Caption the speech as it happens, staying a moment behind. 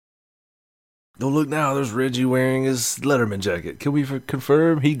Don't look now, there's Reggie wearing his Letterman jacket. Can we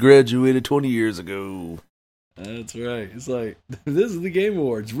confirm he graduated 20 years ago? That's right. It's like, this is the Game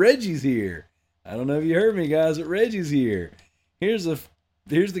Awards. Reggie's here. I don't know if you heard me, guys, but Reggie's here. Here's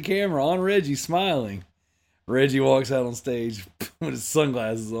the camera on Reggie smiling. Reggie walks out on stage with his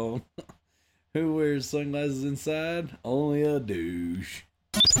sunglasses on. Who wears sunglasses inside? Only a douche.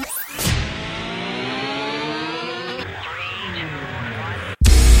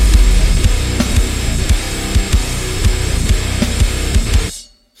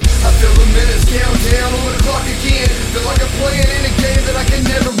 Countdown on the clock again. Feel like I'm playing in a game that I can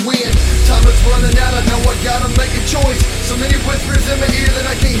never win. Time is running out, I know I gotta make a choice. So many whispers in my ear that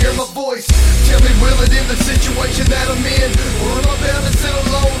I can't hear my voice. Tell me, will it end the situation that I'm in? Or am I bound to sit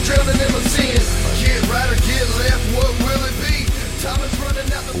alone, drowning in my sin? Get right or get left, what will it be? Time is running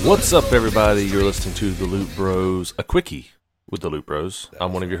out. What's up, everybody? You're listening to the Loot Bros, a quickie with the Loot Bros.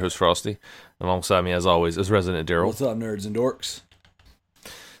 I'm one of your hosts, Frosty. Alongside me, as always, is Resident Daryl. What's up, nerds and dorks?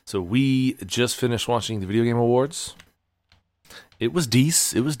 So we just finished watching the Video Game Awards. It was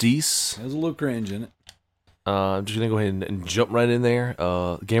decent. It was decent. There's a little cringe in it. I'm just going to go ahead and jump right in there.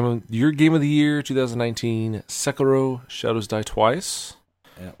 Your Game of the Year 2019, Sekiro Shadows Die Twice.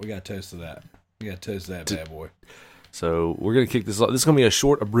 Yeah, we got to toast to that. We got to toast to that bad boy. So we're going to kick this off. This is going to be a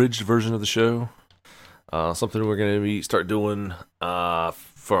short, abridged version of the show. Something we're going to start doing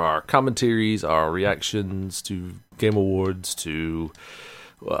for our commentaries, our reactions to Game Awards, to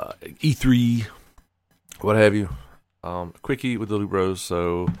E3, what have you. Quickie with the Loot Bros.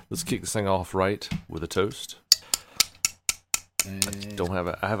 So let's kick this thing off right with a toast. And I don't have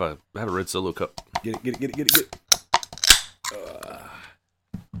I have a red solo cup. Get it.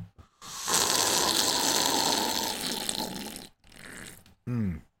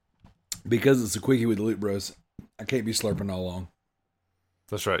 Because it's a quickie with the Loot Bros, I can't be slurping all along.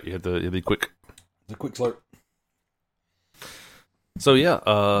 That's right. You have to be quick. It's a quick slurp. So yeah,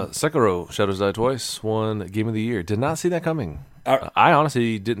 Sekiro Shadows Die Twice won Game of the Year. Did not see that coming. I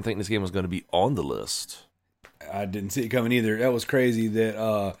honestly didn't think this game was going to be on the list. I didn't see it coming either. That was crazy that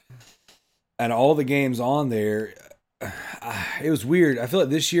out of all the games on there, it was weird. I feel like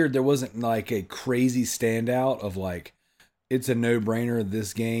this year there wasn't like a crazy standout of like, it's a no-brainer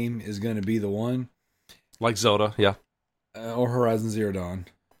this game is going to be the one. Like Zelda, yeah. Or Horizon Zero Dawn.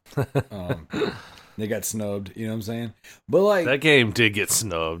 They got snubbed, you know what I'm saying? But like that game did get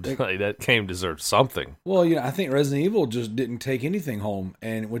snubbed. That game deserved something. Well, I think Resident Evil just didn't take anything home,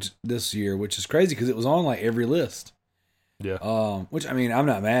 and which is crazy because it was on like every list. Yeah. Which I mean, I'm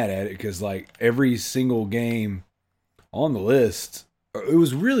not mad at it because like every single game on the list, it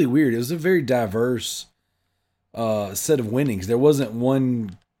was really weird. It was a very diverse set of winnings. There wasn't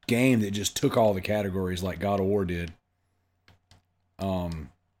one game that just took all the categories like God of War did.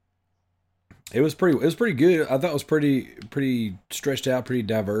 It was pretty good. I thought it was pretty stretched out, pretty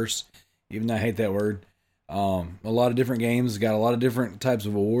diverse. Even though I hate that word. A lot of different games, got a lot of different types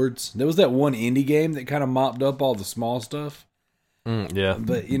of awards. There was that one indie game that kind of mopped up all the small stuff. Yeah.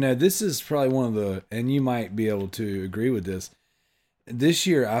 But this is probably one of the, and you might be able to agree with this. This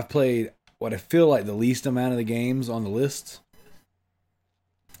year I've played what I feel like the least amount of the games on the list.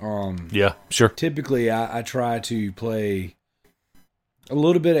 Yeah, sure. Typically I try to play a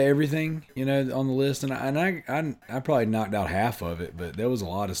little bit of everything, on the list, and I probably knocked out half of it, but there was a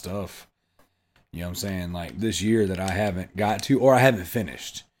lot of stuff, you know what I'm saying, like this year that I haven't got to, or I haven't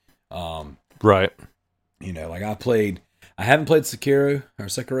finished. Right. Like I haven't played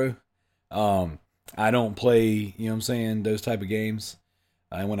Sekiro. I don't play, you know what I'm saying, those type of games.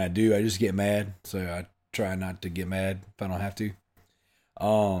 And when I do, I just get mad, so I try not to get mad if I don't have to.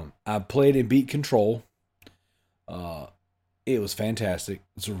 I played and beat Control. It was fantastic.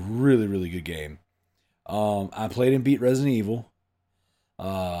 It's a really, really good game. I played and beat Resident Evil.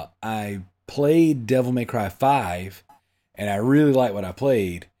 I played Devil May Cry 5, and I really liked what I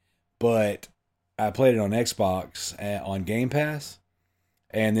played, but I played it on Xbox on Game Pass,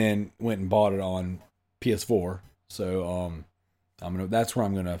 and then went and bought it on PS4. So that's where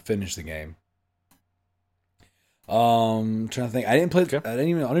I'm gonna finish the game. Trying to think. I don't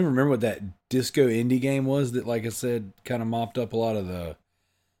even remember what that disco indie game was that, like I said, kind of mopped up a lot of the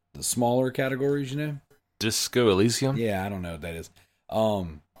smaller categories, Disco Elysium? Yeah, I don't know what that is.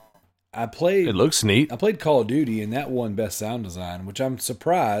 I played. It looks neat. I played Call of Duty, and that won Best Sound Design, which I'm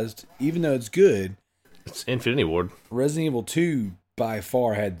surprised, even though it's good. It's Infinity Ward. Resident Evil 2 by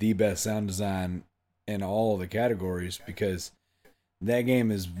far had the best sound design in all of the categories because that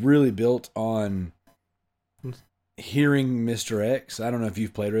game is really built on hearing Mr. X. I don't know if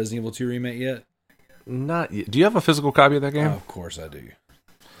you've played Resident Evil 2 Remake yet. Not yet. Do you have a physical copy of that game? Of course I do.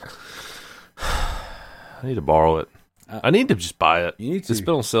 I need to borrow it. I need to just buy it. You need to. It's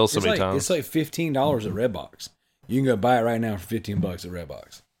been on sale so many times. It's like $15 at Redbox. You can go buy it right now for $15 at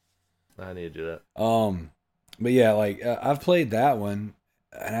Redbox. I need to do that. But yeah, like I've played that one,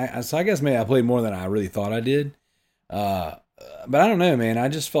 and so I guess maybe I played more than I really thought I did. But I don't know, man. I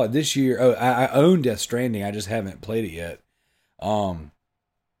just felt like this year. Oh, I own Death Stranding. I just haven't played it yet. And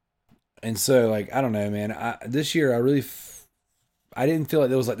so like I don't know, man. This year I didn't feel like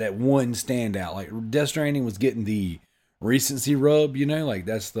there was like that one standout. Like Death Stranding was getting the recency rub, you know, like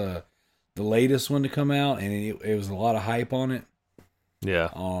that's the latest one to come out, and it was a lot of hype on it. Yeah.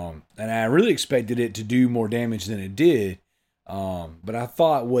 And I really expected it to do more damage than it did. But I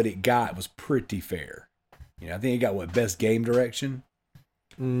thought what it got was pretty fair. You know, I think it got best game direction.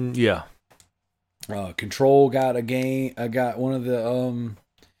 Yeah. Control got a game. I got one of the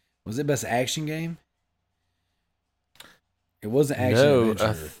was it best action game? It wasn't action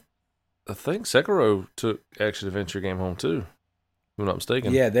adventure. I think Sekiro took action adventure game home too, if I'm not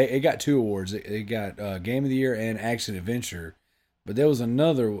mistaken. Yeah, it got 2 awards. It got game of the year and action adventure. But there was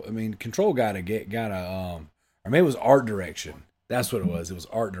another. I mean, Control got a or maybe it was art direction. That's what it was. It was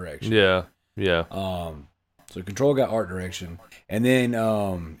art direction. Yeah. So Control got art direction, and then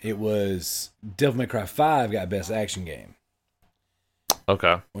it was Devil May Cry 5 got best action game.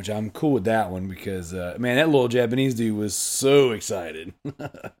 Okay. Which I'm cool with that one because man, that little Japanese dude was so excited.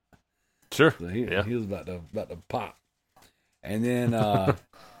 Sure. So he was about to pop. And then I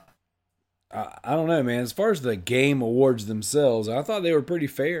don't know, man. As far as the game awards themselves, I thought they were pretty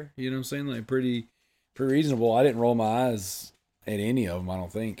fair. You know what I'm saying? Like pretty reasonable. I didn't roll my eyes at any of them, I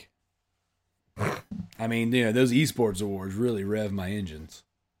don't think. I mean, you know, those esports awards really rev my engines.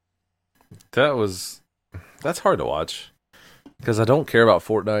 That's hard to watch because I don't care about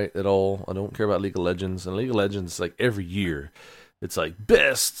Fortnite at all. I don't care about League of Legends. And League of Legends, like every year, it's like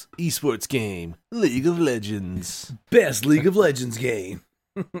best esports game, League of Legends. Best League of Legends game.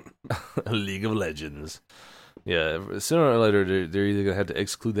 League of Legends. Yeah, sooner or later, they're either going to have to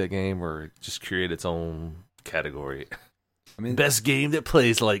exclude that game or just create its own category. I mean, best game that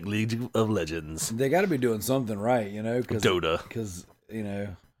plays like League of Legends. They got to be doing something right, you know? Dota. Because, you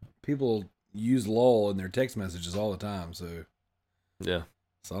know, people use LOL in their text messages all the time, so. Yeah.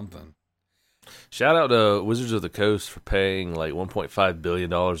 Something. Shout out to Wizards of the Coast for paying like $1.5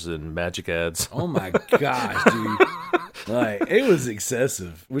 billion in Magic ads. Oh my gosh, dude. Like, it was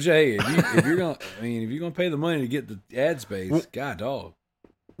excessive. Which, hey, if you're gonna pay the money to get the ad space, god dog.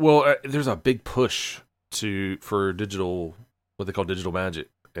 Well, there's a big push for digital, what they call digital magic,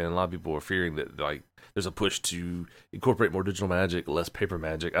 and a lot of people are fearing that like there's a push to incorporate more digital magic, less paper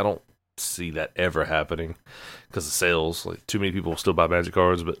magic. I don't see that ever happening because of sales. Like too many people still buy Magic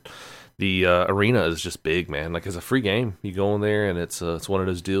cards, but the arena is just big, man. Like it's a free game. You go in there, and it's one of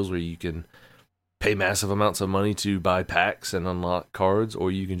those deals where you can pay massive amounts of money to buy packs and unlock cards,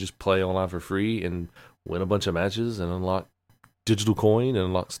 or you can just play online for free and win a bunch of matches and unlock digital coin and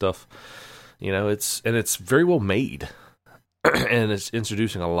unlock stuff. You know, it's very well made, and it's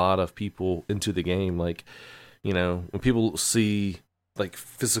introducing a lot of people into the game. Like, you know, when people see like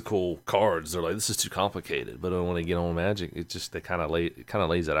physical cards, they're like, "This is too complicated." But when they get on Magic, it kind of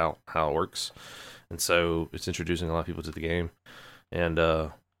lays it out how it works, and so it's introducing a lot of people to the game, and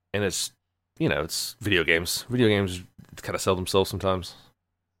it's, you know, it's video games. Video games kind of sell themselves sometimes,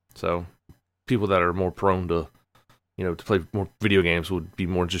 so people that are more prone to, you know, to play more video games would be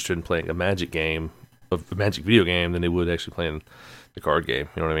more interested in playing a Magic video game than they would actually playing the card game.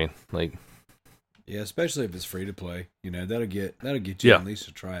 You know what I mean? Like, yeah, especially if it's free to play. You know, that'll get you at least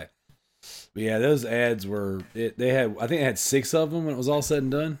to try it. But yeah, those ads I think they had 6 of them when it was all said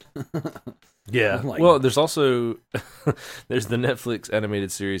and done. Yeah. Like, well, there's also there's the Netflix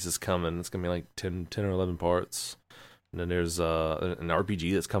animated series that's coming. It's gonna be like 10 or 11 parts. And then there's an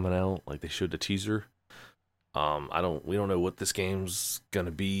RPG that's coming out. Like they showed the teaser. We don't know what this game's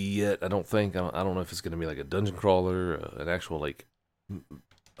gonna be yet. I don't know if it's gonna be like a dungeon crawler, an actual like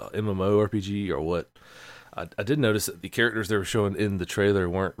MMO RPG or what. I did notice that the characters they were showing in the trailer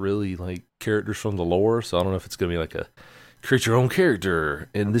weren't really like characters from the lore, so I don't know if it's gonna be like a create your own character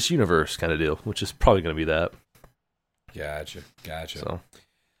in this universe kind of deal, which is probably gonna be that. Gotcha. So.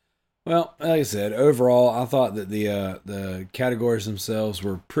 Well, like I said, overall, I thought that the categories themselves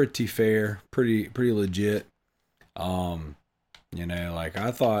were pretty fair, pretty legit. You know, like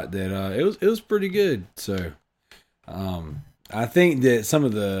I thought that it was pretty good. So, I think that some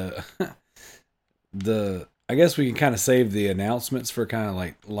of the I guess we can kind of save the announcements for kind of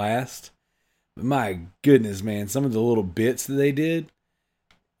like last. But my goodness, man, some of the little bits that they did,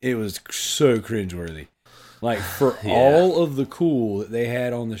 it was so cringeworthy. Like for all of the cool that they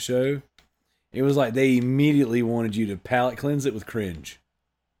had on the show, It was like they immediately wanted you to palate cleanse it with cringe.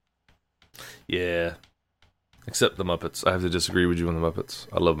 Yeah. Except the Muppets. I have to disagree with you on the Muppets.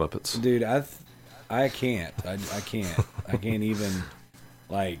 I love Muppets. Dude, I can't. I can't. I can't even,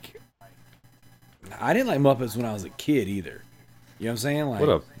 like... I didn't like Muppets when I was a kid either. You know what I'm saying?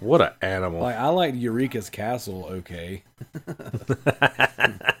 Like, what a animal. Like, I liked Eureka's Castle, okay.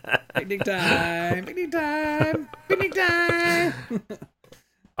 Picnic time, picnic time, picnic time.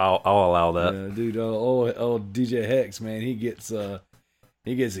 I'll allow that. Dude, old DJ Hex, man, he gets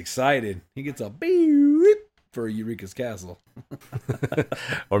excited. He gets a beep for Eureka's Castle.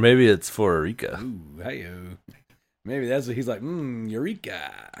 Or maybe it's for Eureka. Ooh, hey-o. Maybe that's what he's like,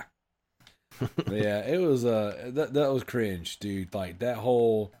 Eureka. Yeah, it was that was cringe, dude. Like that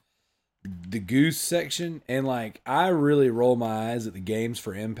whole the goose section, and like I really roll my eyes at the games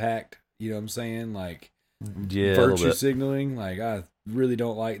for impact. You know what I'm saying? Like virtue signaling. Like I really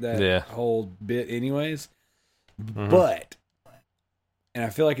don't like that whole bit, anyways. Mm-hmm. But, and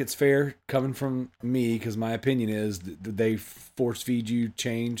I feel like it's fair coming from me because my opinion is that they force feed you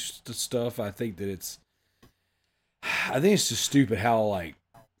change stuff. I think it's just stupid how like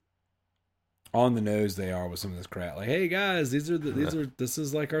on the nose they are with some of this crap. Like, hey guys, this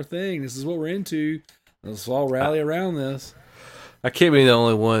is like our thing. This is what we're into. Let's all rally around this. I can't be the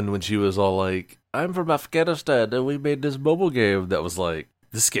only one when she was all like, I'm from Afghanistan and we made this mobile game that was like,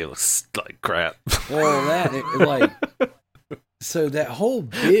 this game looks like crap. Well, so that whole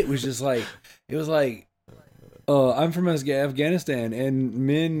bit was just like, it was like, I'm from Afghanistan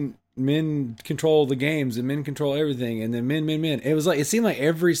and men control the games and men control everything, and then men. It was like, it seemed like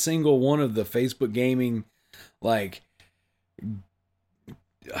every single one of the Facebook gaming, like,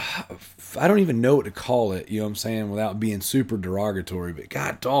 I don't even know what to call it, you know what I'm saying, without being super derogatory, but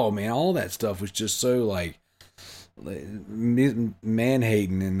god dog, man, all that stuff was just so like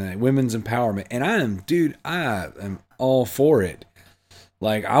man-hating and women's empowerment, and I am all for it.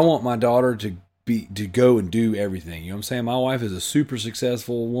 Like, I want my daughter to go and do everything, you know what I'm saying. My wife is a super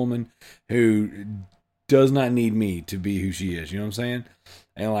successful woman who does not need me to be who she is, you know what I'm saying.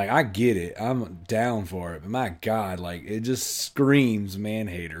 And like, I get it, I'm down for it, but my god, like, it just screams man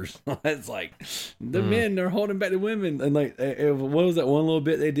haters. It's like the men are holding back the women, and like, what was that one little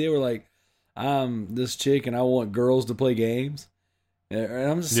bit they did where like, I'm this chick and I want girls to play games, and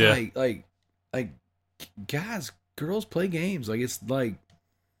I'm just like guys, girls play games. Like, it's like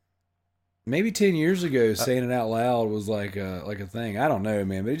maybe 10 years ago saying it out loud was like a thing. I don't know,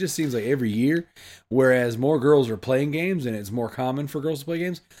 man, but it just seems like every year, whereas more girls are playing games and it's more common for girls to play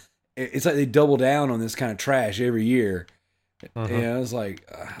games, it's like they double down on this kind of trash every year. You know, it's like,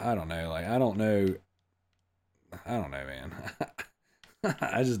 I don't know, man.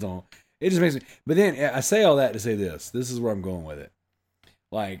 I just don't. It just makes me. But then I say all that to say this. This is where I'm going with it.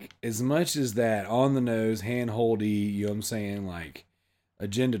 Like, as much as that on the nose, hand-holdy, you know what I'm saying, like,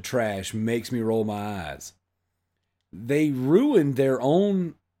 agenda trash makes me roll my eyes, they ruined their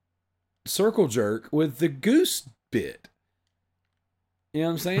own circle jerk with the goose bit. You know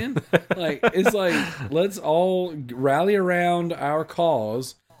what I'm saying? Like, it's like, let's all rally around our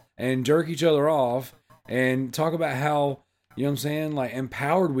cause and jerk each other off and talk about how, you know what I'm saying, like,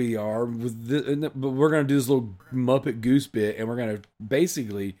 empowered we are with but we're going to do this little Muppet goose bit and we're going to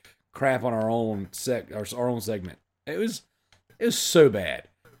basically crap on our own segment. It was so bad.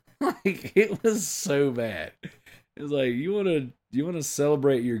 Like, it was so bad. It was like, you want to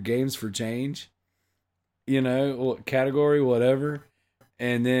celebrate your games for change, you know, category, whatever,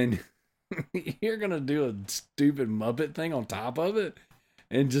 and then you're going to do a stupid Muppet thing on top of it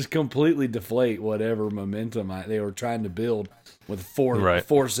and just completely deflate whatever momentum they were trying to build with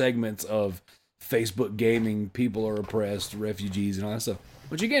four segments of Facebook gaming, people are oppressed, refugees, and all that stuff.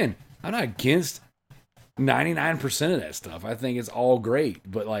 Which, again, I'm not against 99% of that stuff. I think it's all great,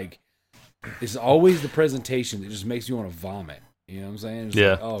 but like, it's always the presentation that just makes you want to vomit. You know what I'm saying? It's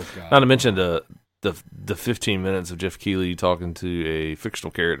like, oh god. Not to mention the 15 minutes of Jeff Keighley talking to a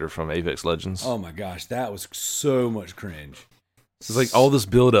fictional character from Apex Legends. Oh my gosh, that was so much cringe. It's like all this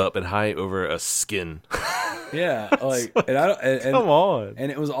build up and hype over a skin. Yeah, like, and come on,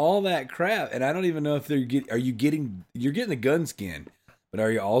 and it was all that crap, and I don't even know if you're getting the gun skin, but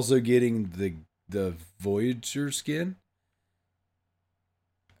are you also getting the Voyager skin?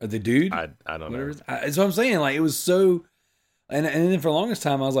 Or the dude? I don't know. That's what I'm saying. Like, it was so, and then for the longest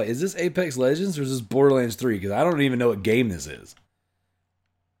time I was like, is this Apex Legends or is this Borderlands 3? Because I don't even know what game this is.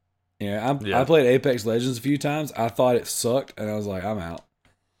 I played Apex Legends a few times. I thought it sucked, and I was like, I'm out.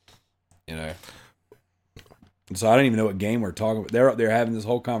 You know. So I don't even know what game we're talking about. They're up there having this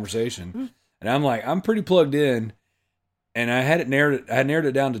whole conversation, and I'm like, I'm pretty plugged in, and I had it narrowed. I narrowed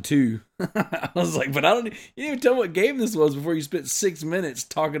it down to 2. I was like, but I don't. You didn't even tell me what game this was before you spent 6 minutes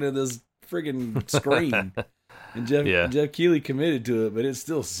talking to this friggin' screen. And Jeff Keighley committed to it, but it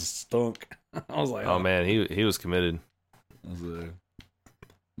still stunk. I was like, oh man, he was committed.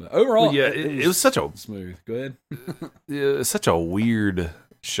 But overall, well, it was such a smooth. Go ahead. Yeah, it's such a weird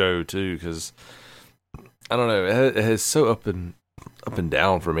show too, because I don't know, it has so up and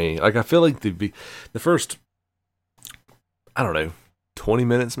down for me. Like I feel like the first, I don't know, 20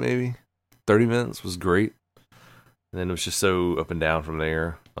 minutes maybe 30 minutes was great, and then it was just so up and down from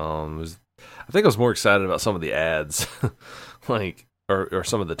there. I think I was more excited about some of the ads, like or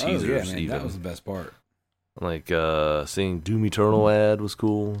some of the teasers. Oh, yeah, man, even that was the best part. Like seeing Doom Eternal ad was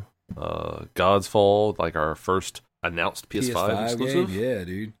cool. God's Fall, like our first announced PS5 exclusive. Game? Yeah,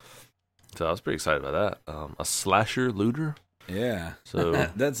 dude. So I was pretty excited about that. A slasher looter. Yeah. So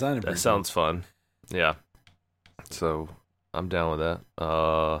that sounds fun. Yeah. So I'm down with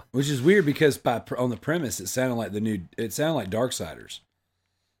that. Which is weird because on the premise it sounded like Darksiders.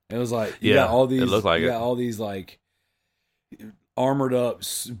 It was like you got all these. It looked like got all these like armored up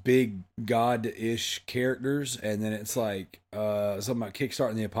big god-ish characters, and then it's like something about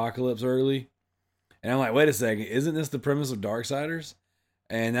kickstarting the apocalypse early. And I'm like, wait a second, isn't this the premise of Darksiders?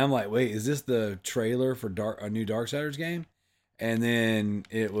 And I'm like, wait, is this the trailer for a new Darksiders game? And then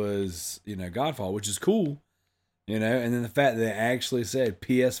it was, Godfall, which is cool, and then the fact that they actually said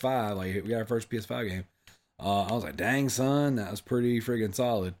PS5, like we got our first PS5 game. I was like, dang son, that was pretty friggin'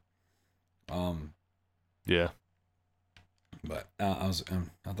 solid. Yeah. But I thought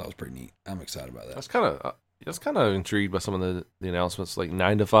it was pretty neat. I'm excited about that. I was kind of intrigued by some of the announcements. Like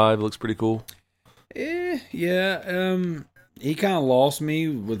 9 to 5 looks pretty cool. Yeah. He kind of lost me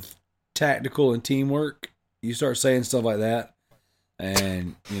with tactical and teamwork. You start saying stuff like that,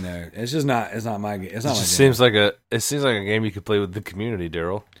 and it's just not. It's not my game. It's not my game. Seems like a game you could play with the community,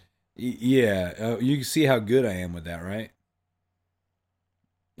 Daryl. Yeah. You can see how good I am with that, right?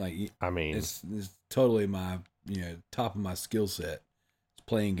 Like, I mean, it's totally my top of my skill set. It's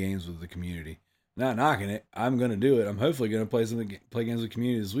playing games with the community. Not knocking it. I'm gonna do it. I'm hopefully gonna play games with the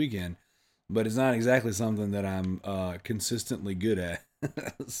community this weekend. But it's not exactly something that I'm consistently good at.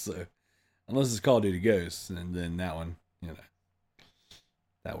 So, unless it's Call of Duty Ghosts, and then that one,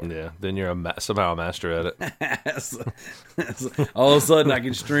 that one. Yeah, then you're somehow a master at it. so, all of a sudden, I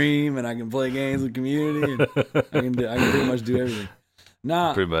can stream and I can play games with community, and I can pretty much do everything.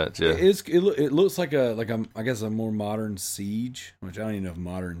 Nah, pretty much. Yeah, it looks like I guess a more modern Siege, which I don't even know if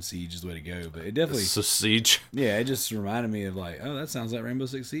modern Siege is the way to go, but it definitely it's a Siege. Yeah, it just reminded me of like, oh, that sounds like Rainbow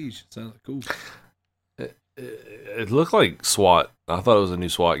Six Siege. It sounds cool. It looked like SWAT. I thought it was a new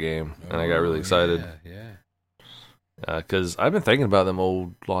SWAT game, and I got really excited. Yeah. Because I've been thinking about them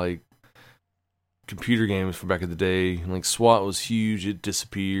old like computer games from back in the day. Like SWAT was huge. It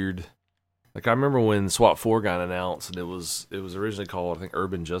disappeared. Like I remember when SWAT 4 got announced, and it was originally called, I think,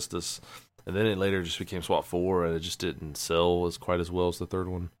 Urban Justice, and then it later just became SWAT 4, and it just didn't sell quite as well as the third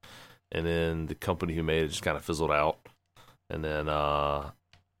one. And then the company who made it just kind of fizzled out. And then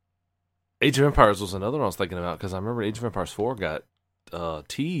Age of Empires was another one I was thinking about, because I remember Age of Empires 4 got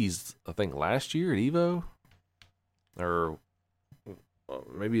teased, I think, last year at EVO, or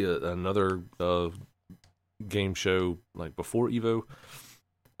maybe another game show like before EVO.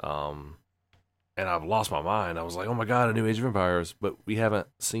 And I've lost my mind. I was like, oh my God, a new Age of Empires, but we haven't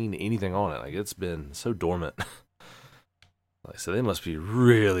seen anything on it. Like, it's been so dormant. Like, so they must be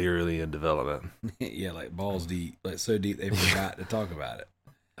really early in development. Yeah, like balls deep, like so deep they forgot to talk about it.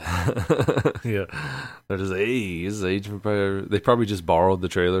 Yeah, they're just, hey, this is Age of Empires. They probably just borrowed the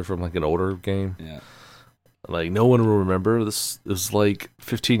trailer from like an older game. Yeah, like no one will remember this. It was like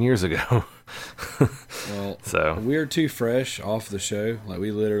 15 years ago. Well, so we're too fresh off the show. Like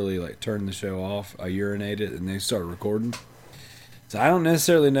we literally like turned the show off. I urinated and they started recording. So I don't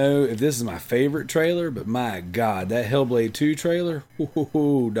necessarily know if this is my favorite trailer, but my God, that Hellblade 2 trailer,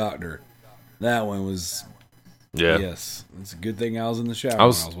 doctor, that one was. Yeah. Yes, it's a good thing I was in the shower when I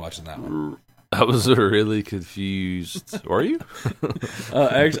was watching that one. I was really confused. Were you?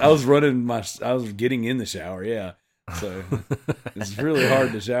 Actually, I was getting in the shower. Yeah. So it's really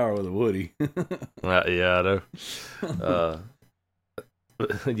hard to shower with a Woody. Yeah, I know.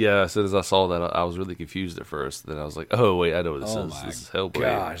 Yeah, as soon as I saw that, I was really confused at first. Then I was like, "Oh wait, I know what this is. This is Hellblade."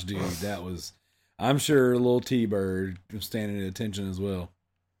 Gosh, dude, that was. I'm sure little T-Bird was standing at attention as well.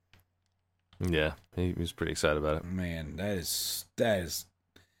 Yeah, he was pretty excited about it. Man,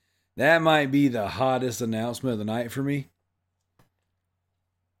 that might be the hottest announcement of the night for me.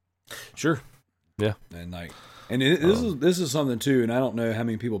 Sure. Yeah, and this is something too, and I don't know how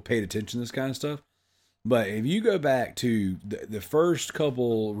many people paid attention to this kind of stuff. But if you go back to the first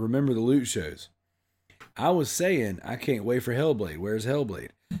couple, Remember the Loot shows, I was saying, I can't wait for Hellblade. Where's Hellblade?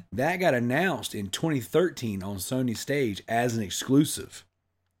 That got announced in 2013 on Sony stage as an exclusive.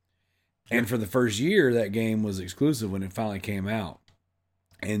 And for the first year, that game was exclusive when it finally came out.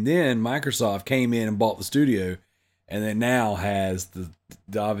 And then Microsoft came in and bought the studio, and then now has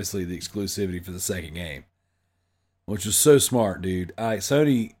obviously the exclusivity for the second game, which was so smart, dude.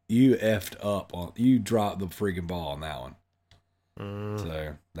 Sony, you effed up you dropped the freaking ball on that one.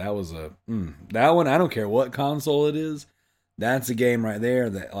 So that was that one. I don't care what console it is. That's a game right there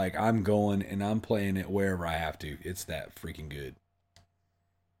that like I'm going and I'm playing it wherever I have to. It's that freaking good.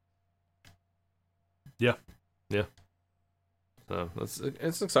 Yeah. So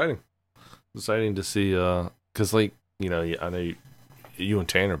it's exciting. It's exciting to see, because like I know you and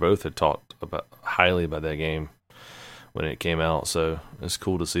Tanner both had talked highly about that game when it came out. So it's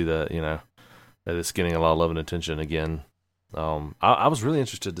cool to see that that it's getting a lot of love and attention again. I was really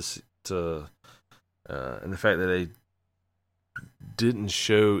interested to in the fact that they didn't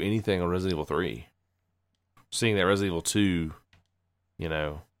show anything on Resident Evil 3. Seeing that Resident Evil 2,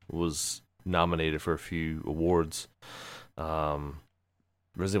 was nominated for a few awards. Resident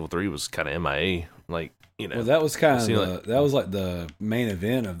Evil 3 was kind of MIA, like Well, that was kind of that was like the main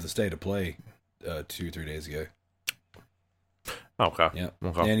event of the State of Play 2-3 days ago. Okay. Yeah.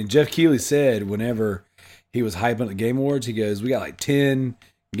 Okay. And Jeff Keighley said whenever he was hyping up the Game Awards, he goes, "We got like 10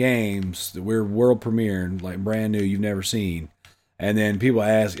 games that we're world premiering, like brand new, you've never seen." And then people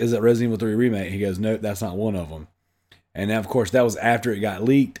ask, "Is that Resident Evil 3 remake?" He goes, "Nope, that's not one of them." And now, of course, that was after it got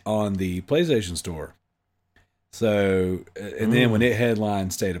leaked on the PlayStation Store. So, and then when it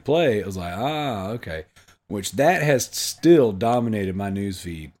headlined State of Play, it was like, okay. Which that has still dominated my news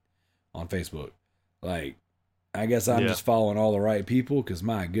feed on Facebook. Like, I guess I'm just following all the right people because,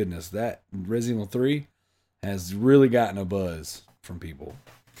 my goodness, that Resident Evil 3 has really gotten a buzz from people.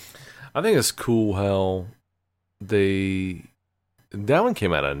 I think it's cool how that one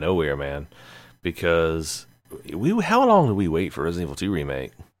came out of nowhere, man, because how long did we wait for Resident Evil 2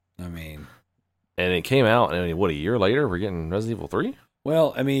 remake? I mean, and it came out, and what, a year later we're getting Resident Evil 3?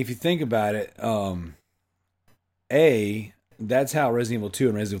 Well, I mean, if you think about it, that's how Resident Evil 2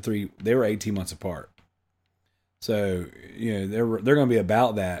 and Resident Evil 3, they were 18 months apart. So, they're going to be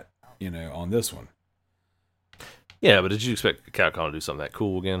about that, on this one. Yeah, but did you expect Capcom to do something that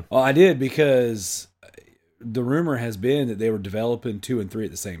cool again? Well, I did, because the rumor has been that they were developing 2 and 3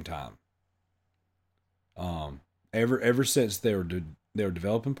 at the same time. Ever since they were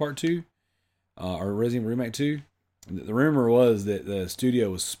developing Part 2, or Resident Evil Remake 2, the rumor was that the studio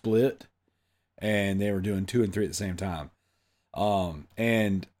was split, and they were doing 2 and 3 at the same time.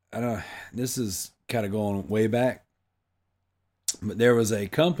 And I don't know, this is kind of going way back, but there was a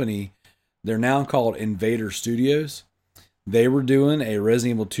company, they're now called Invader Studios. They were doing a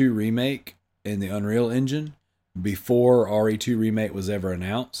Resident Evil 2 remake in the Unreal Engine before RE2 remake was ever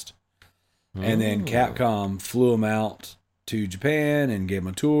announced. And then Capcom flew them out to Japan and gave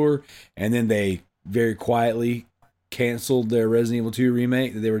them a tour, and then they very quietly canceled their Resident Evil 2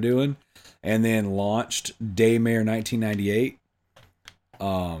 remake that they were doing, and then launched Daymare 1998.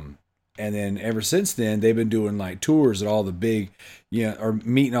 And then ever since then, they've been doing like tours at all the big, or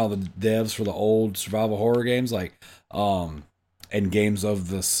meeting all the devs for the old survival horror games, like, and games of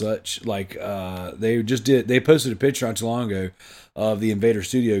the such. Like, they posted a picture not too long ago of the Invader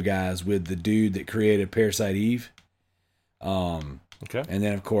Studio guys with the dude that created Parasite Eve. Okay. And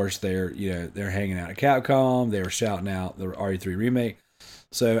then of course they're hanging out at Capcom. They were shouting out the RE3 remake.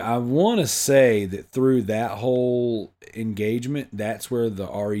 So I want to say that through that whole engagement, that's where the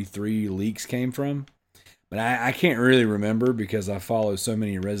RE3 leaks came from. But I can't really remember because I follow so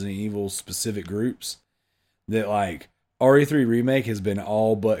many Resident Evil specific groups that like RE3 remake has been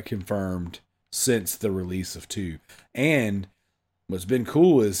all but confirmed since the release of 2. And what's been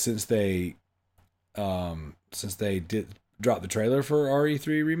cool is since they did drop the trailer for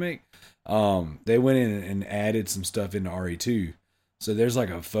RE3 remake, they went in and added some stuff into RE2. So there's like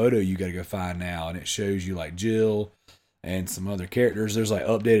a photo you got to go find now, and it shows you like Jill and some other characters. There's like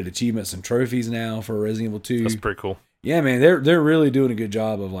updated achievements and trophies now for Resident Evil 2. That's pretty cool. Yeah, man, they're really doing a good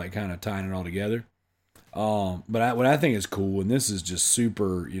job of like kind of tying it all together. But what I think is cool, and this is just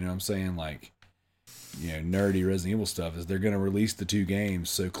super, I'm saying, like, nerdy Resident Evil stuff, is they're going to release the 2 games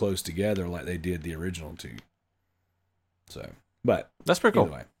so close together like they did the original 2. So, but that's pretty cool.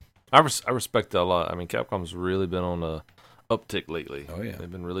 Way. I respect that a lot. I mean, Capcom's really been on a uptick lately. Oh yeah,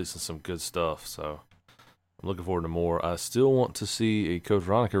 they've been releasing some good stuff. So I'm looking forward to more. I still want to see a Code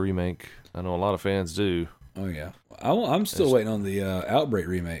Veronica remake. I know a lot of fans do. Oh yeah, I'm still waiting on the Outbreak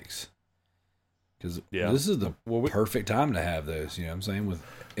remakes. because this is the perfect time to have those. You know what I'm saying, with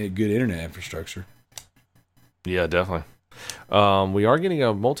a good internet infrastructure. Yeah, definitely. We are getting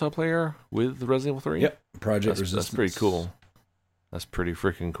a multiplayer with Resident Evil 3. Yep, Project Resistance. That's pretty cool. That's pretty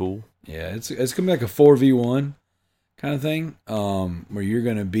freaking cool. Yeah, it's gonna be like a 4v1 kind of thing, where you're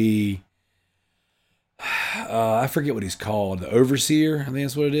gonna be, I forget what he's called, the Overseer, I think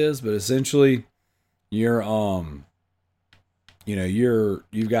that's what it is. But essentially, you're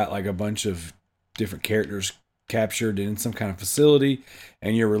you've got like a bunch of different characters captured in some kind of facility,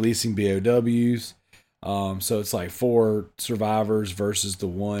 and you're releasing BOWs. So it's like 4 survivors versus the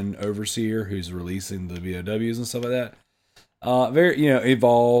one Overseer who's releasing the BOWs and stuff like that. Very,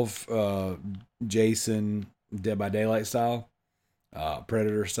 Evolve, Jason, Dead by Daylight style,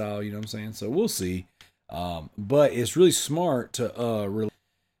 Predator style, you know what I'm saying? So we'll see. But it's really smart to release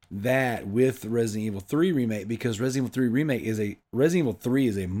that with Resident Evil 3 Remake, because Resident Evil 3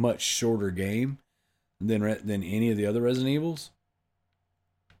 is a much shorter game than any of the other Resident Evils.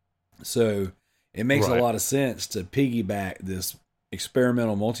 So it makes a lot of sense to piggyback this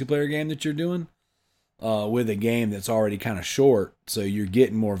experimental multiplayer game that you're doing with a game that's already kind of short, so you're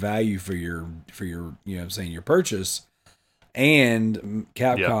getting more value for your your purchase. And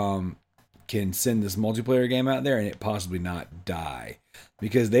Capcom can send this multiplayer game out there and it possibly not die,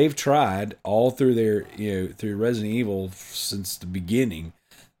 because they've tried all through their through Resident Evil since the beginning.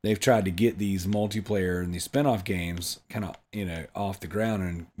 They've tried to get these multiplayer and these spinoff games kind of off the ground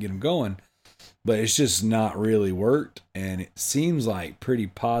and get them going, but it's just not really worked. And it seems like pretty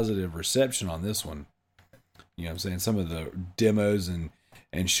positive reception on this one. You know what I'm saying? Some of the demos and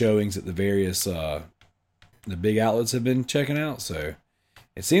showings at the various the big outlets have been checking out. So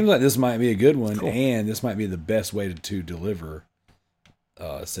it seems like this might be a good one, and this might be the best way to deliver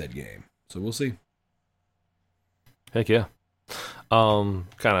said game. So we'll see. Heck yeah. Kind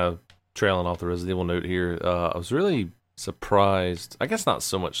of trailing off the Resident Evil note here. I was really surprised. I guess not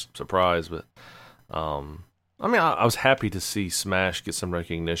so much surprised, but I was happy to see Smash get some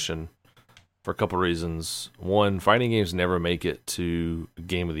recognition for a couple reasons. One, fighting games never make it to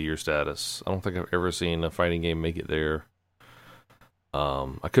Game of the Year status. I don't think I've ever seen a fighting game make it there.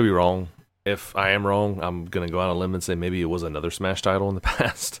 I could be wrong. If I am wrong, I'm going to go out on a limb and say maybe it was another Smash title in the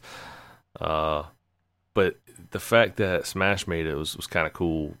past. But the fact that Smash made it was kind of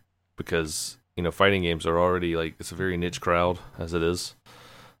cool, because, fighting games are already, it's a very niche crowd as it is.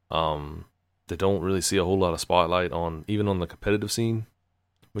 They don't really see a whole lot of spotlight even on the competitive scene,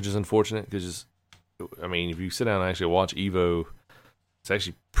 which is unfortunate, because, if you sit down and actually watch EVO, it's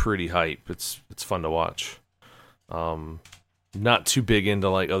actually pretty hype. It's fun to watch. Not too big into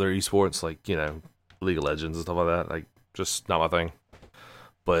other esports, League of Legends and stuff like that. Just not my thing.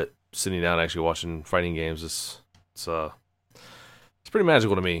 But sitting down and actually watching fighting games it's pretty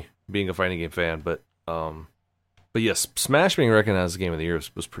magical to me, being a fighting game fan. But yes, Smash being recognized as Game of the Year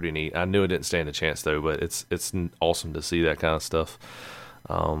was pretty neat. I knew it didn't stand a chance though, but it's awesome to see that kind of stuff.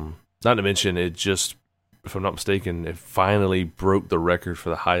 Not to mention, it just, if I'm not mistaken, it finally broke the record for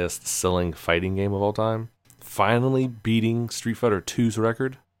the highest selling fighting game of all time. Finally beating Street Fighter 2's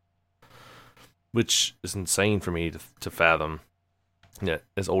record, which is insane for me to fathom. Yeah,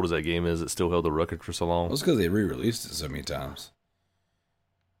 as old as that game is, it still held the record for so long. Well, it's because they re-released it so many times.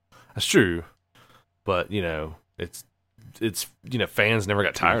 That's true, but it's fans never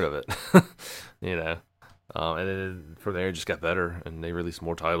got tired of it. And then from there it just got better, and they released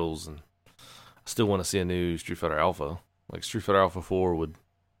more titles. And I still want to see a new Street Fighter Alpha. Street Fighter Alpha 4 would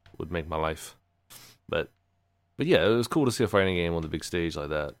make my life. But yeah, it was cool to see a fighting game on the big stage like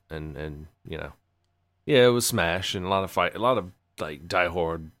that. And it was Smash, and a lot of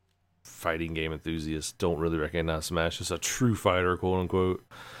diehard fighting game enthusiasts don't really recognize Smash as a true fighter, quote unquote.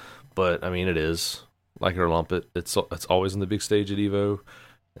 But it is, like it or lump it, it's always on the big stage at EVO.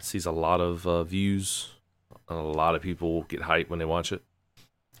 It sees a lot of views, and a lot of people get hyped when they watch it,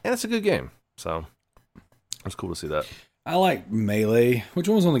 and it's a good game. So it's cool to see that. I like Melee. Which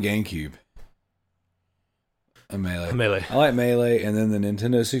one was on the GameCube? Melee. I like Melee, and then the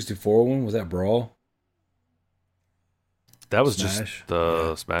Nintendo 64 one, was that Brawl? That was Smash. Just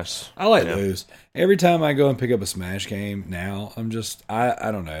the Smash. I like those. Every time I go and pick up a Smash game now, I'm just I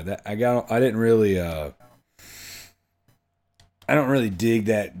don't know that I don't really dig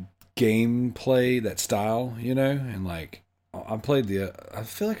that gameplay, that style, and I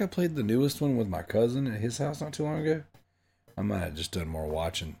feel like I played the newest one with my cousin at his house not too long ago. I might have just done more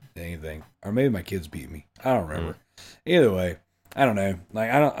watching than anything, or maybe my kids beat me. I don't remember. Either way, I don't know.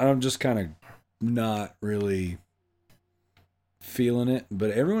 I'm just kind of not really feeling it,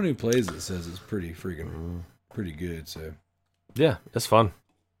 but everyone who plays it says it's pretty freaking pretty good. So yeah, it's fun.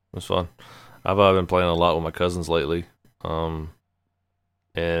 It's fun. I've been playing a lot with my cousins lately. And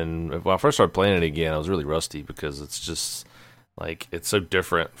when I first started playing it again, I was really rusty because it's just like it's so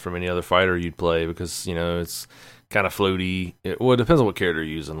different from any other fighter you'd play because it's kind of floaty. It depends on what character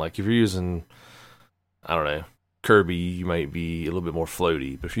you're using. Like if you're using, I don't know, Kirby, you might be a little bit more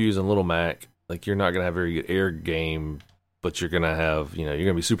floaty. But if you're using Little Mac, like you're not gonna have very good air game, but you're gonna have you're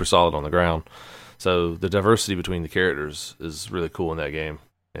gonna be super solid on the ground. So the diversity between the characters is really cool in that game,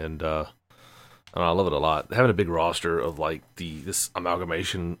 and I love it a lot. Having a big roster of like this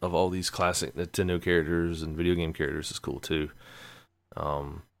amalgamation of all these classic Nintendo characters and video game characters is cool too.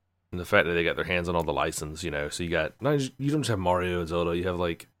 And the fact that they got their hands on all the license, so you don't just have Mario and Zelda, you have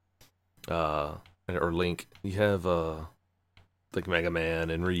like or Link, you have like Mega Man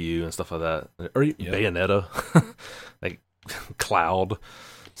and Ryu and stuff like that, or Bayonetta, like Cloud.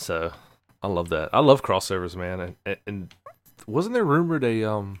 So I love that. I love crossovers, man. And wasn't there rumored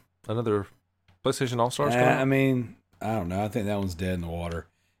another PlayStation All-Stars coming out? I mean, I don't know. I think that one's dead in the water.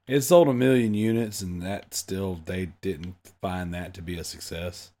 It sold 1 million units, and they didn't find that to be a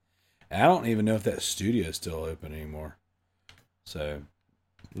success. And I don't even know if that studio is still open anymore. So,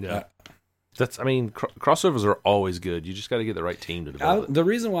 yeah. Crossovers are always good. You just got to get the right team to develop it. The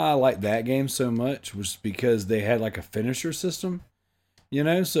reason why I like that game so much was because they had like a finisher system,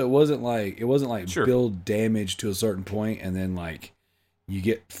 so it wasn't like Sure. build damage to a certain point and then like you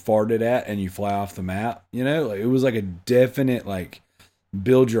get farted at and you fly off the map. Like it was like a definite like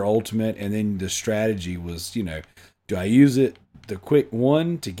build your ultimate, and then the strategy was, do I use it the quick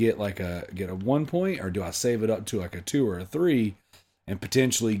one to get a 1 point, or do I save it up to like a 2 or a 3 and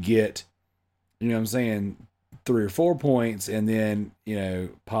potentially get, 3 or 4 points, and then,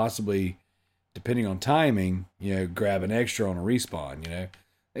 possibly depending on timing, grab an extra on a respawn,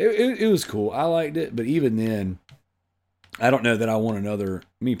 it was cool. I liked it, but even then, I don't know that I want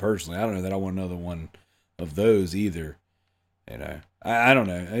me personally, I don't know that I want another one of those either. I don't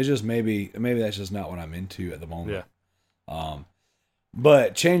know. It's just maybe that's just not what I'm into at the moment. Yeah.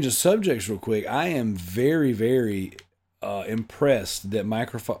 But change of subjects real quick. I am very, very impressed that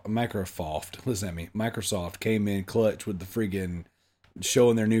Microsoft came in clutch with the friggin'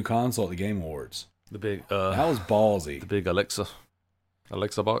 showing their new console at the Game Awards. The big that was ballsy. The big Alexa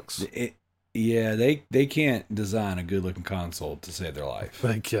box. They can't design a good looking console to save their life.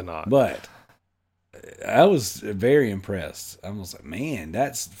 They cannot. But I was very impressed. I was like, man,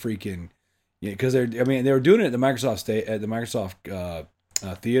 that's freaking, because they were doing it at the Microsoft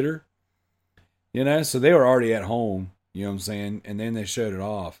theater, so they were already at home, and then they showed it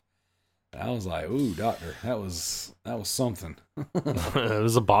off. I was like, ooh, doctor, that was something. It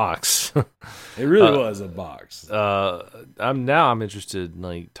was a box. It really was a box. I'm interested,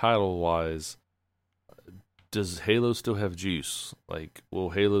 like title wise. Does Halo still have juice? Like,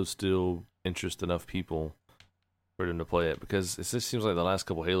 will Halo still interest enough people for them to play it? Because it just seems like the last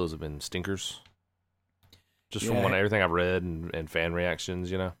couple Halos have been stinkers. Just from everything I've read and fan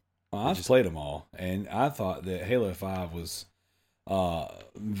reactions, Well, I've played them all, and I thought that Halo 5 was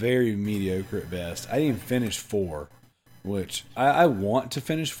very mediocre at best. I didn't even finish 4, which I want to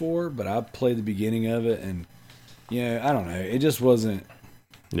finish 4, but I played the beginning of it, and I don't know. It just wasn't.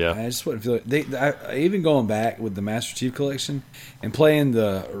 Yeah, I just wouldn't feel it. Even going back with the Master Chief Collection and playing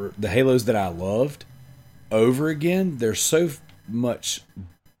the Halos that I loved over again, there's so much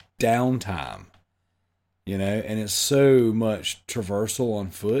downtime, and it's so much traversal on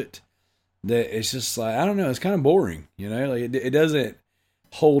foot that it's just like, I don't know, it's kind of boring, like it doesn't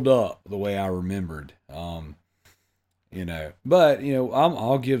hold up the way I remembered, but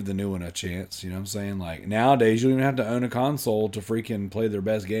I'll give the new one a chance. Like nowadays you don't even have to own a console to freaking play their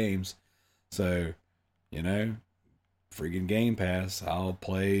best games, so freaking Game Pass. I'll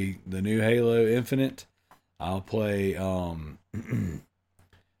play the new Halo Infinite. I'll play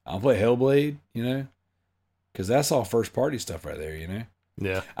Hellblade, because that's all first party stuff right there,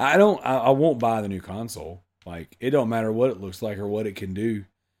 Yeah. I won't buy the new console. Like, it don't matter what it looks like or what it can do,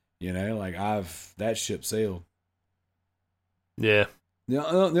 like that ship sailed. Yeah. The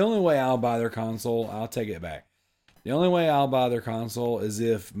only way I'll buy their console, I'll take it back. The only way I'll buy their console is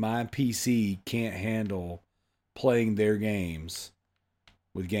if my PC can't handle playing their games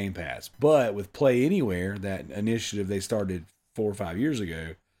with Game Pass. But with Play Anywhere, that initiative they started 4 or 5 years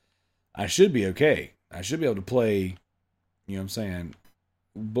ago, I should be okay. I should be able to play,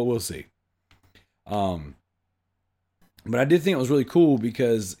 but we'll see. But I did think it was really cool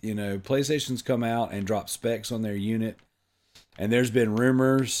because, PlayStation's come out and dropped specs on their unit. And there's been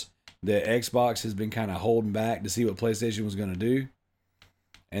rumors that Xbox has been kind of holding back to see what PlayStation was going to do.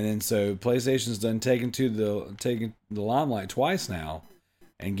 And then so PlayStation's done taken the limelight twice now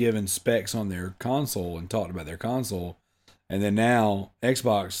and given specs on their console and talked about their console. And then now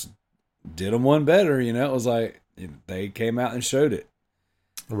Xbox did them one better. You know, it was like they came out and showed it.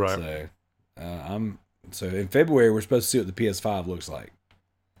 Right. So in February we're supposed to see what the PS5 looks like.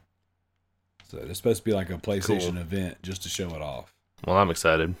 So it's supposed to be like a PlayStation event just to show it off. Well, I'm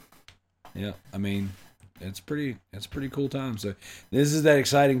excited. Yeah, I mean, it's pretty cool time. So this is that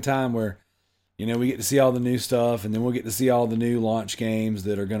exciting time where, you know, we get to see all the new stuff, and then we'll get to see all the new launch games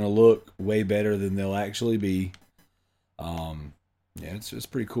that are going to look way better than they'll actually be. Yeah, it's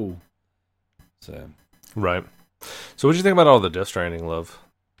pretty cool. So Right. So what did you think about all the Death Stranding love?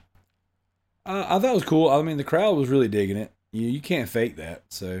 I thought it was cool. I mean, the crowd was really digging it. You can't fake that.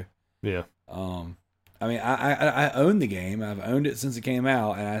 So Yeah. I mean, I own the game. I've owned it since it came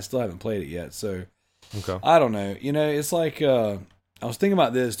out, and I still haven't played it yet. So, Okay. I don't know. You know, it's like I was thinking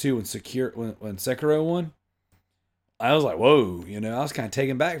about this too when Sekiro won. I was like, whoa. You know, I was kind of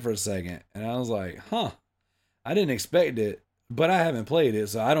taken back for a second, and I was like, huh. I didn't expect it, but I haven't played it,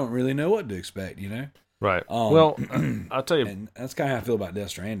 so I don't really know what to expect. You know. Right. Well, I'll tell you. And that's kind of how I feel about Death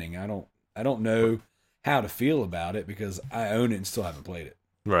Stranding. I don't know how to feel about it because I own it and still haven't played it.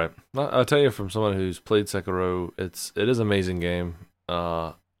 Right. I'll tell you from someone who's played Sekiro, it is an amazing game.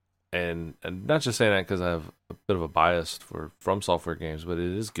 And not just saying that because I have a bit of a bias for From Software games, but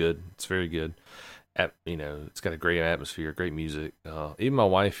it is good. It's very good. You know, it's got a great atmosphere, great music. Even my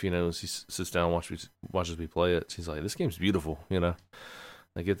wife, you know, she sits down and watches me play it. She's like, "This game's beautiful." You know,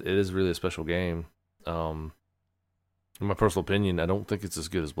 like it is really a special game. In my personal opinion, I don't think it's as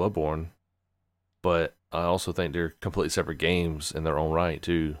good as Bloodborne, but I also think they're completely separate games in their own right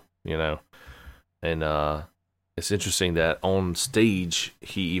too, you know. And it's interesting that on stage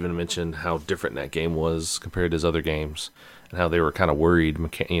he even mentioned how different that game was compared to his other games, and how they were kind of worried,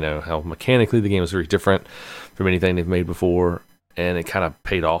 you know, how mechanically the game was very different from anything they've made before, and it kind of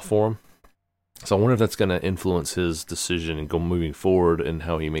paid off for him. So I wonder if that's going to influence his decision and go moving forward and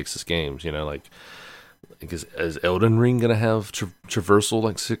how he makes his games, you know, like is Elden Ring going to have traversal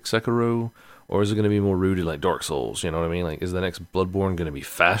like Sekiro? Or is it going to be more rooted like Dark Souls? You know what I mean? Like, is the next Bloodborne going to be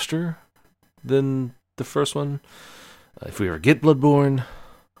faster than the first one? If we ever get Bloodborne,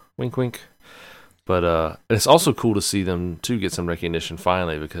 wink, wink. But it's also cool to see them too get some recognition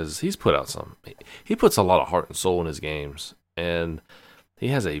finally, because he puts a lot of heart and soul in his games, and he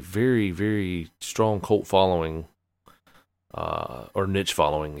has a very, very strong cult following, or niche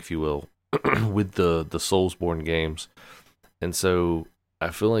following, if you will, with the Soulsborne games, and so I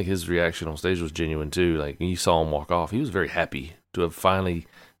feel like his reaction on stage was genuine too. Like when you saw him walk off, he was very happy to have finally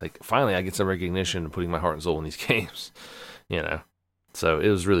I get some recognition and putting my heart and soul in these games, you know. So it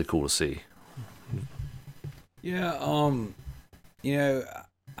was really cool to see. Yeah, you know,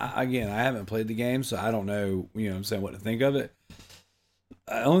 I haven't played the game, so I don't know, you know what I'm saying, what to think of it.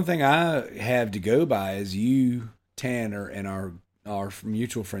 The only thing I have to go by is you, Tanner, and our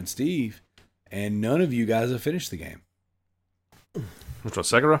mutual friend Steve, and none of you guys have finished the game. Which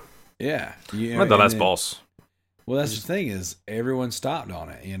was Sekiro? Yeah. You I'm the last boss. Well, that's the thing is everyone stopped on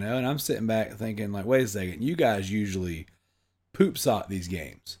it, you know, and I'm sitting back thinking like, wait a second, you guys usually poop sock these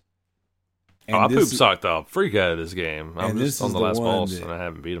games. And I poop socked the freak out of this game. I'm just on the last boss, and I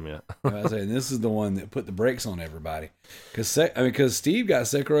haven't beat him yet. I was saying, this is the one that put the brakes on everybody. Because Steve got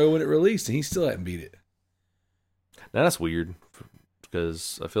Sekiro when it released, and he still hadn't beat it. Now that's weird,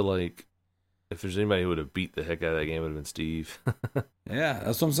 because I feel like if there's anybody who would have beat the heck out of that game, it would have been Steve. Yeah,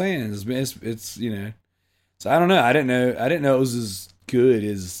 that's what I'm saying. It's you know, so I don't know. I didn't know it was as good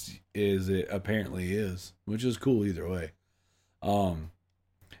as it apparently is, which is cool either way.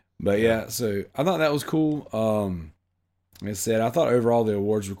 But yeah, so I thought that was cool. Like I said, I thought overall the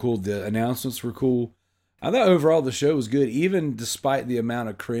awards were cool. The announcements were cool. I thought overall the show was good, even despite the amount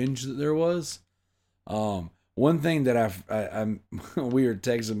of cringe that there was. One thing that I'm we were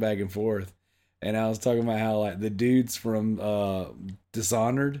texting back and forth, and I was talking about how like the dudes from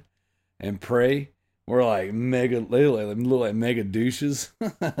Dishonored and Prey were like they look like mega douches.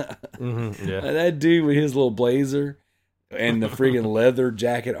 Mm-hmm, yeah. That dude with his little blazer and the freaking leather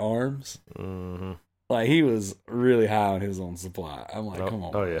jacket arms. Mm-hmm. Like he was really high on his own supply. I'm like, come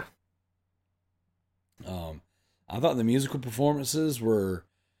on. Oh yeah. I thought the musical performances were,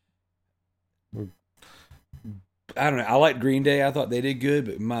 I don't know. I liked Green Day. I thought they did good,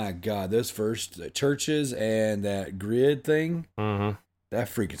 but my God, those first churches and that grid thing, mm-hmm. that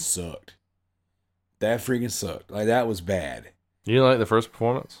freaking sucked. Like that was bad. You didn't like the first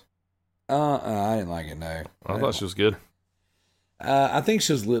performance? I didn't like it. No, I thought she was good. I think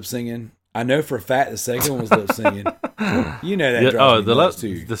she was lip singing. I know for a fact the second one was lip singing. You know that Yeah, drives me nuts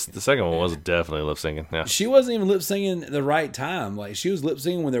too. the second one was definitely lip syncing. Yeah, She wasn't even lip singing the right time. Like she was lip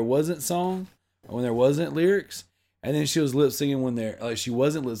singing when there wasn't song, when there wasn't lyrics, and then she was lip singing when she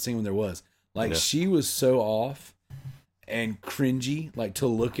wasn't lip singing when there was. Like she was so off and cringy, like to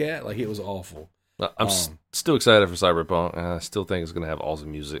look at, like it was awful. I'm still excited for Cyberpunk, and I still think it's gonna have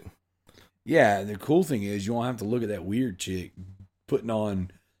awesome music. Yeah, the cool thing is you won't have to look at that weird chick putting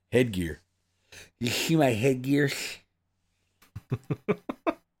on headgear. You see my headgear?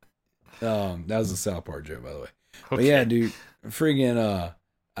 That was a South Park joke, by the way. Okay. But yeah, dude, friggin'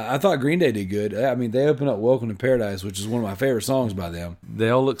 I thought Green Day did good. I mean, they opened up "Welcome to Paradise," which is one of my favorite songs by them. They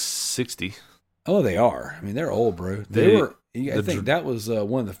all look 60. Oh, they are. I mean, they're old, bro. They were. I think that was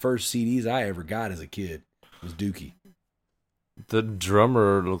one of the first CDs I ever got as a kid. Was Dookie. The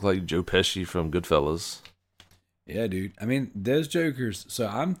drummer looked like Joe Pesci from Goodfellas. Yeah, dude. I mean, those jokers. So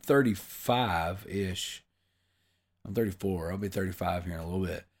I'm 35-ish. I'm 34. I'll be 35 here in a little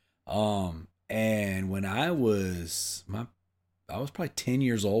bit. And when I was probably 10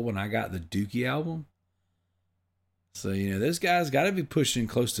 years old when I got the Dookie album. So, you know, those guys got to be pushing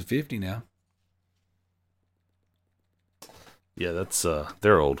close to 50 now. Yeah, that's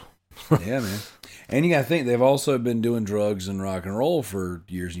they're old. Yeah, man. And you got to think they've also been doing drugs and rock and roll for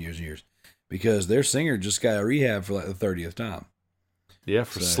years and years and years, because their singer just got a rehab for like the 30th time. Yeah,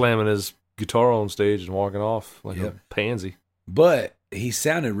 for slamming his guitar on stage and walking off like a pansy. But he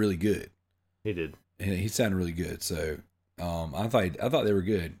sounded really good. He did. He sounded really good. So I thought they were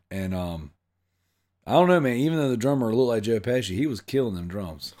good. And I don't know, man. Even though the drummer looked like Joe Pesci, he was killing them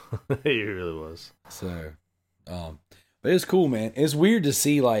drums. He really was. So, but it's cool, man. It's weird to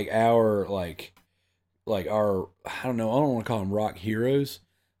see like our our, I don't want to call them rock heroes,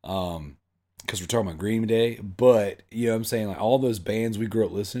 because we're talking about Green Day, but you know what I'm saying, like all those bands we grew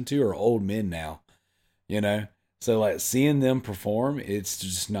up listening to are old men now, you know. So like seeing them perform, it's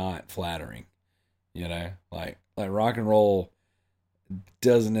just not flattering, you know. Like rock and roll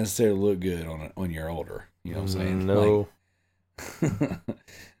doesn't necessarily look good when you're older. You know what I'm saying? No. Like,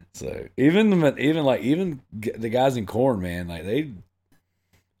 so even the guys in Korn, man, like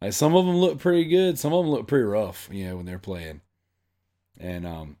some of them look pretty good, some of them look pretty rough, you know, when they're playing.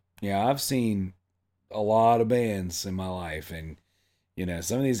 And yeah, I've seen a lot of bands in my life, and you know,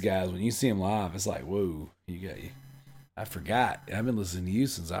 some of these guys, when you see them live, it's like, whoa, I forgot. I've been listening to you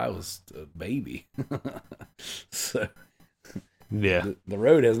since I was a baby. So yeah, the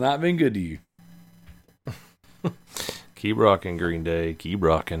road has not been good to you. Keep rocking, Green Day. Keep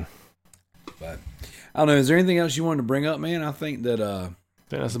rocking. But I don't know. Is there anything else you wanted to bring up, man? I think that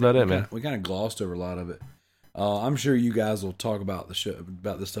that's about it, man. We kind of glossed over a lot of it. I'm sure you guys will talk about the show,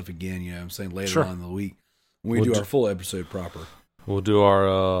 about this stuff again. You know what I'm saying, later on in the week when we do our full episode proper. We'll do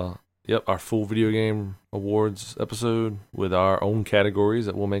our full video game awards episode with our own categories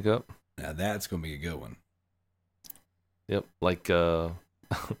that we'll make up. Now that's gonna be a good one. Yep, like the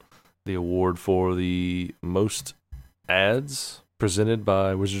award for the most ads presented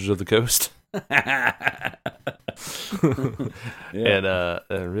by Wizards of the Coast. Yeah. And a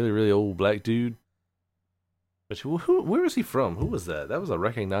really, really old black dude. Which, where is he from? Who was that? That was a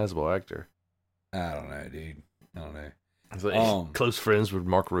recognizable actor. I don't know, dude. I don't know. He's like close friends with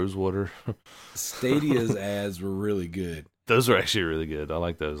Mark Rosewater. Stadia's ads were really good. Those are actually really good. I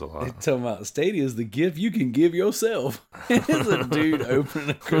like those a lot. They're talking about Stadia's the gift you can give yourself. It's a dude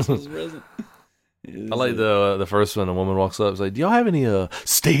opening a Christmas present. I like the first one. A woman walks up, and is like, "Do y'all have any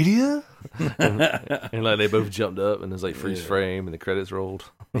Stadia?" and like they both jumped up, and there's like freeze frame, and the credits rolled.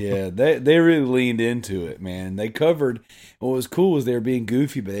 Yeah, they really leaned into it, man. They covered. What was cool was they were being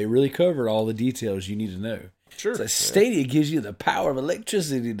goofy, but they really covered all the details you need to know. Sure. So Stadia gives you the power of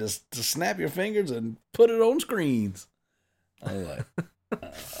electricity to snap your fingers and put it on screens. I was like,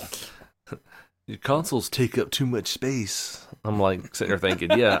 your consoles take up too much space. I'm like sitting there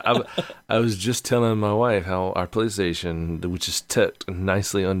thinking, yeah, I was just telling my wife how our PlayStation, which is tucked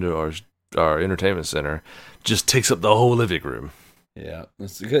nicely under our entertainment center, just takes up the whole living room. Yeah,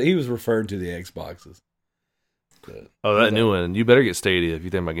 he was referring to the Xboxes. That new one. You better get Stadia if you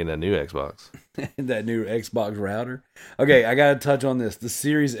think about getting that new Xbox. That new Xbox router. Okay, I got to touch on this. The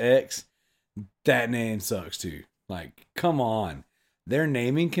Series X, that name sucks too. Like, come on. Their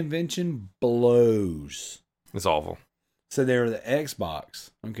naming convention blows. It's awful. So they're the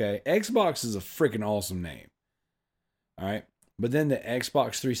Xbox. Okay, Xbox is a freaking awesome name. All right, but then the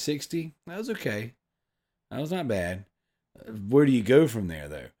Xbox 360, that was okay. That was not bad. Where do you go from there,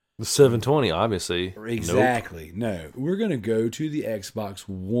 though? The 720, obviously. Exactly. Nope. No, we're going to go to the Xbox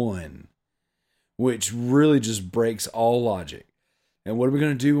One, which really just breaks all logic. And what are we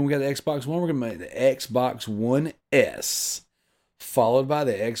going to do when we got the Xbox One? We're going to make the Xbox One S, followed by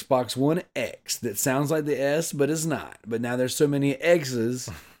the Xbox One X. That sounds like the S, but it's not. But now there's so many X's,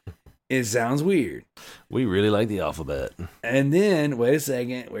 it sounds weird. We really like the alphabet. And then, wait a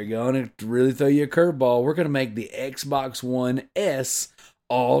second, we're going to really throw you a curveball. We're going to make the Xbox One S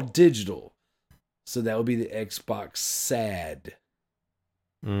all digital. So that would be the Xbox SAD.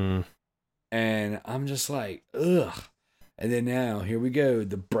 And I'm just like, ugh. And then now, here we go.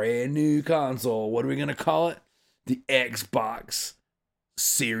 The brand new console. What are we going to call it? The Xbox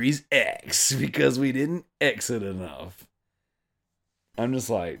Series X. Because we didn't X it enough. I'm just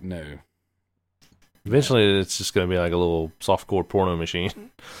like, no. Eventually, it's just going to be like a little softcore porno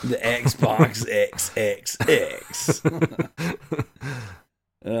machine. The Xbox XXX.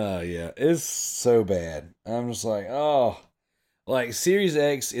 Oh, yeah. It's so bad. I'm just like, oh. Like, Series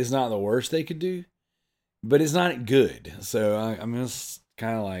X is not the worst they could do. But it's not good. So I'm just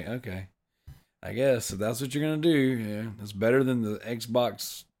kind of like, okay, I guess if that's what you're going to do, yeah, it's better than the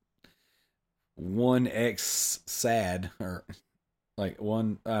Xbox One X SAD or like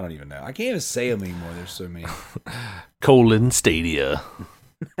one. I don't even know. I can't even say them anymore. There's so many. Stadia.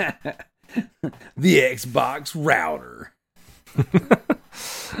 The Xbox router.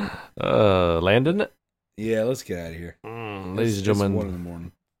 Landing it? Yeah, let's get out of here. Ladies and gentlemen. It's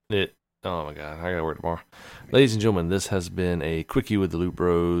 1 a.m. Oh my God, I gotta work tomorrow. Ladies and gentlemen, this has been a Quickie with the Loot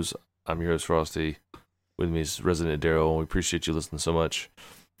Bros. I'm your host, Frosty. With me is Resident Daryl, and we appreciate you listening so much.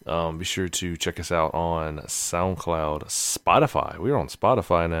 Be sure to check us out on SoundCloud, Spotify. We're on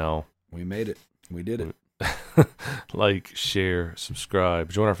Spotify now. We made it. We did it. Like, share,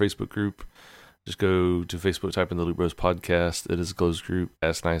 subscribe. Join our Facebook group. Just go to Facebook, type in the Loot Bros Podcast. It is a closed group.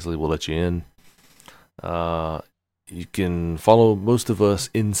 Ask nicely, we'll let you in. You can follow most of us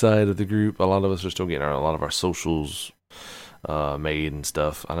inside of the group. A lot of us are still getting a lot of our socials made and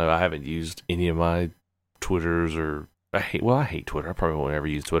stuff. I know I haven't used any of my Twitters or I hate Twitter. I probably won't ever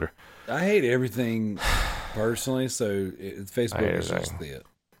use Twitter. I hate everything personally, so Facebook is just it.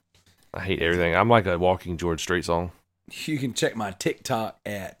 I hate everything. I'm like a walking George Strait song. You can check my TikTok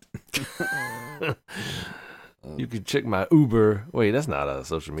at. You can check my Uber. Wait, that's not a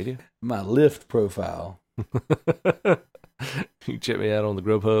social media. My Lyft profile. You can check me out on the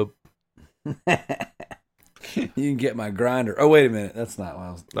Grubhub. You can get my grinder. Oh, wait a minute. That's not what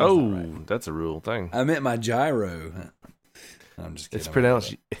I was. That's a real thing. I meant my gyro. I'm just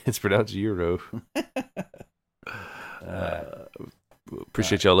kidding. It's pronounced Euro.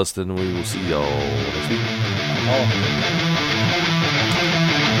 Appreciate y'all listening. We will see y'all next week.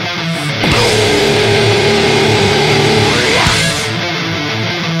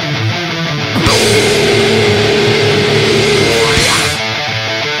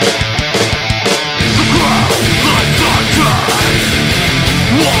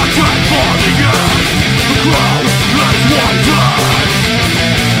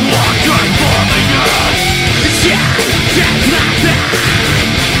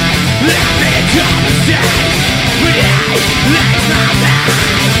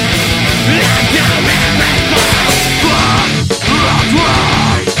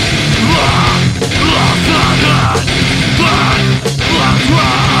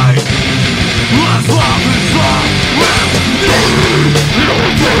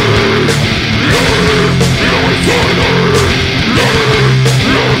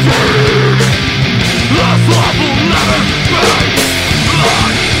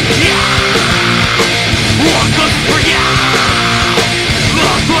 What was for you?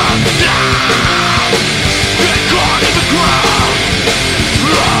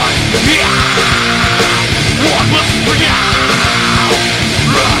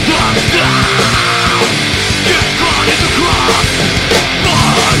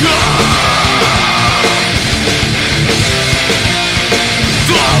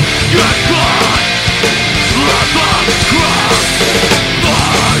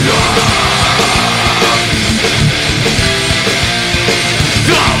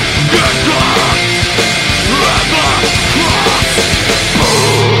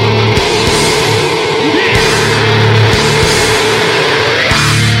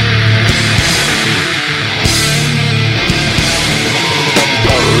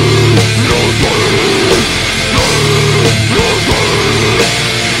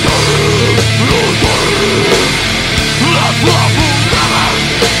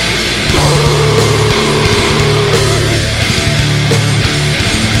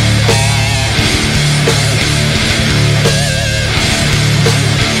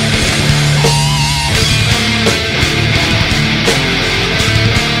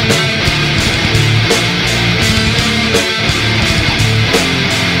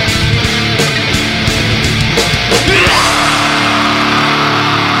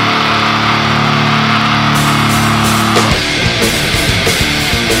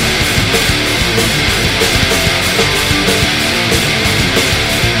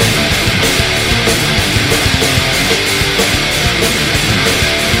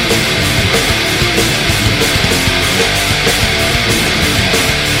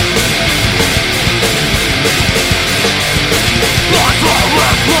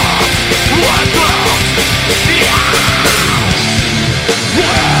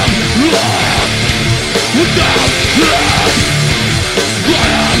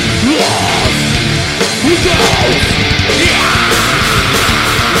 Without